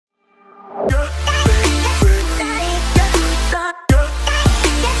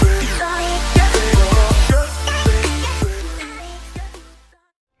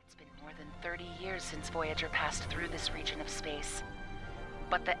through this region of space.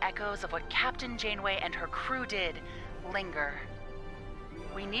 But the echoes of what Captain Janeway and her crew did linger.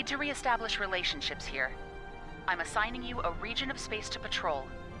 We need to reestablish relationships here. I'm assigning you a region of space to patrol.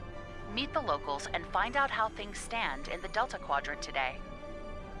 Meet the locals and find out how things stand in the Delta Quadrant today.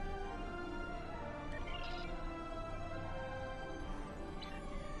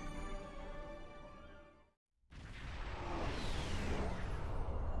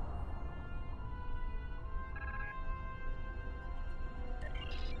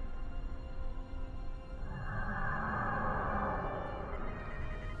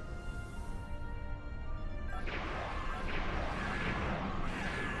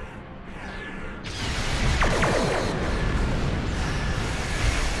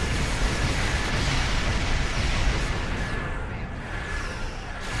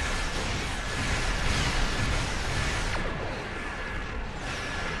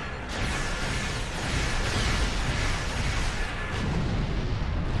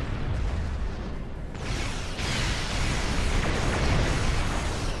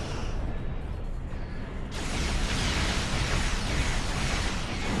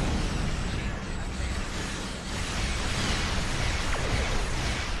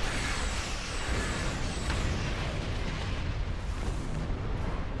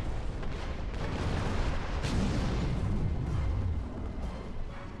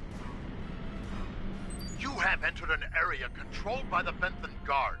 Entered an area controlled by the Benthan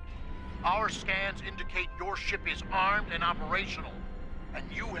Guard. Our scans indicate your ship is armed and operational, and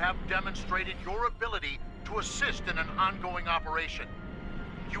you have demonstrated your ability to assist in an ongoing operation.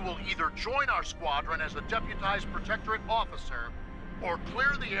 You will either join our squadron as a deputized Protectorate officer, or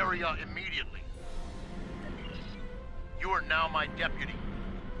clear the area immediately. You are now my deputy.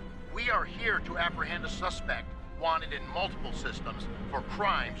 We are here to apprehend a suspect wanted in multiple systems for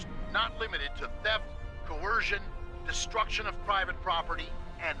crimes not limited to theft, coercion, destruction of private property,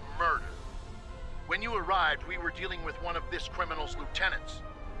 and murder. When you arrived, we were dealing with one of this criminal's lieutenants.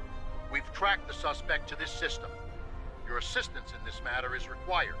 We've tracked the suspect to this system. Your assistance in this matter is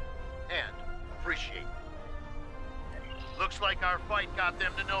required, and appreciated. Looks like our fight got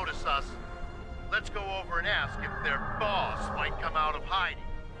them to notice us. Let's go over and ask if their boss might come out of hiding.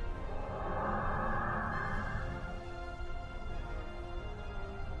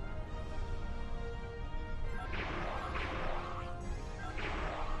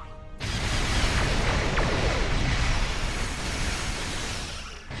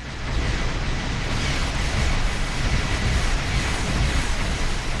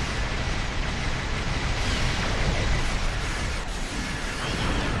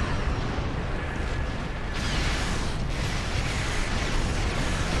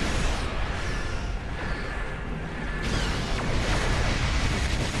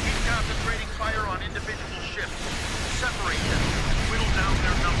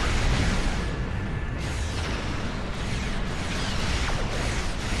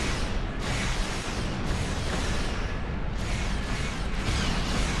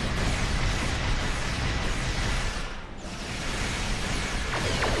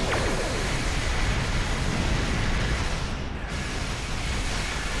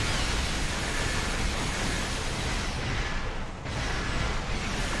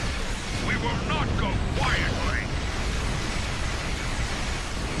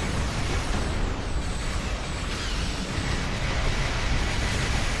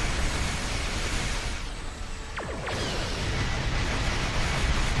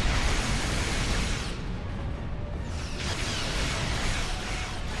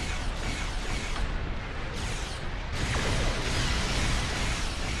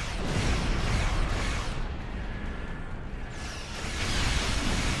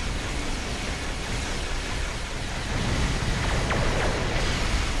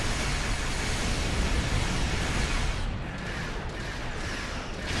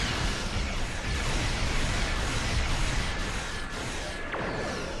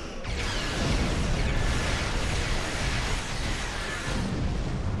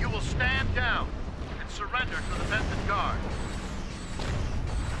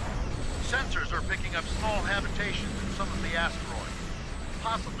 Sensors are picking up small habitations in some of the asteroids,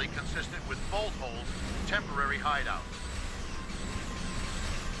 possibly consistent with bolt holes and temporary hideouts.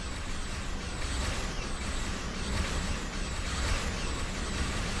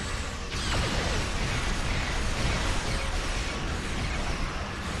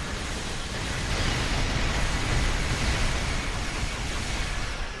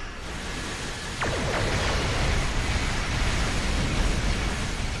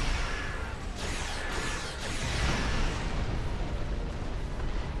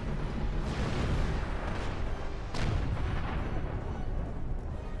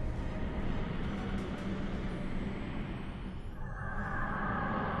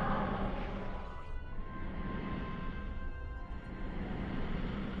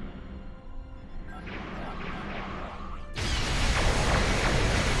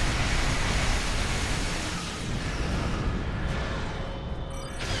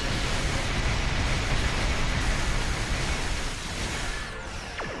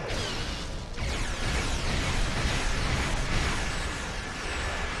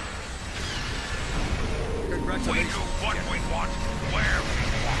 direct We do relation. what we want, where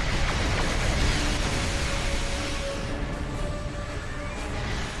we want.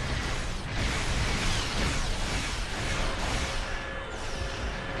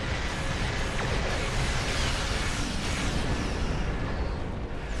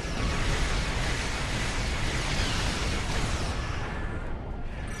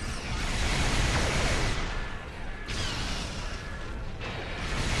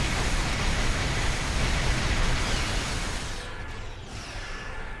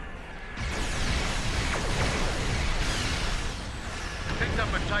 Picked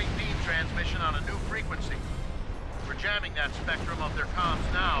up a tight beam transmission on a new frequency. We're jamming that spectrum of their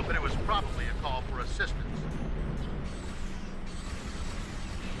comms now, but it was probably a call for assistance.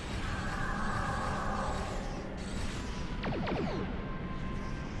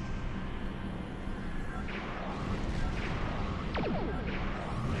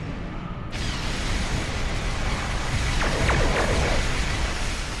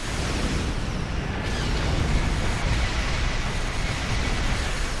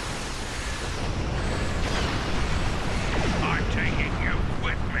 I'm taking you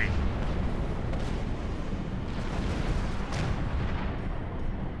with me.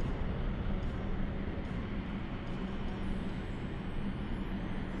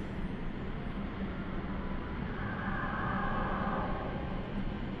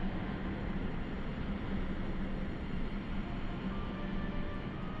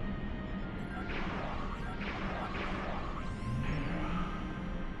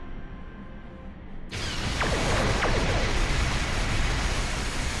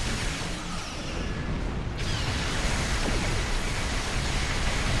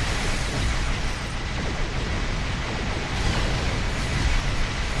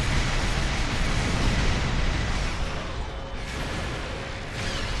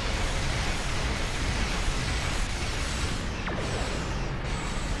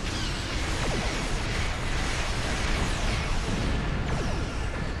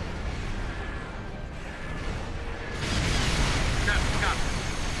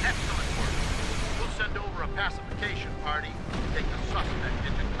 Excellent work. We'll send over a pacification party to take the suspect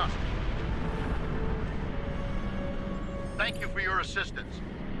into custody. Thank you for your assistance,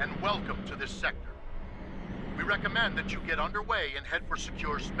 and welcome to this sector. We recommend that you get underway and head for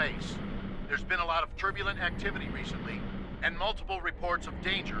secure space. There's been a lot of turbulent activity recently, and multiple reports of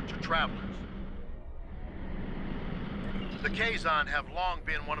danger to travelers. The Kazon have long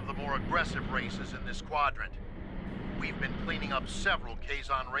been one of the more aggressive races in this quadrant. We've been cleaning up several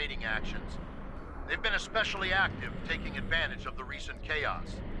Kazon raiding actions. They've been especially active, taking advantage of the recent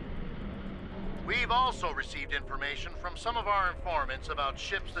chaos. We've also received information from some of our informants about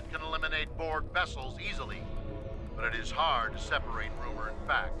ships that can eliminate Borg vessels easily, but it is hard to separate rumor and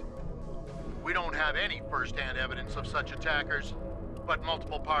fact. We don't have any first-hand evidence of such attackers, but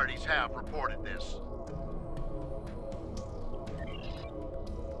multiple parties have reported this.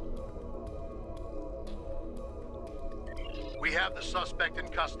 We have the suspect in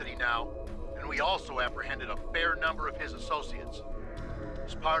custody now, and we also apprehended a fair number of his associates.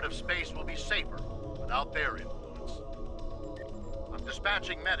 This part of space will be safer without their influence. I'm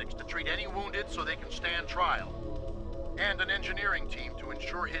dispatching medics to treat any wounded so they can stand trial, and an engineering team to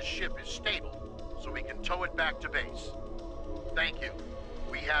ensure his ship is stable so we can tow it back to base. Thank you.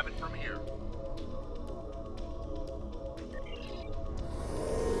 We have it from here.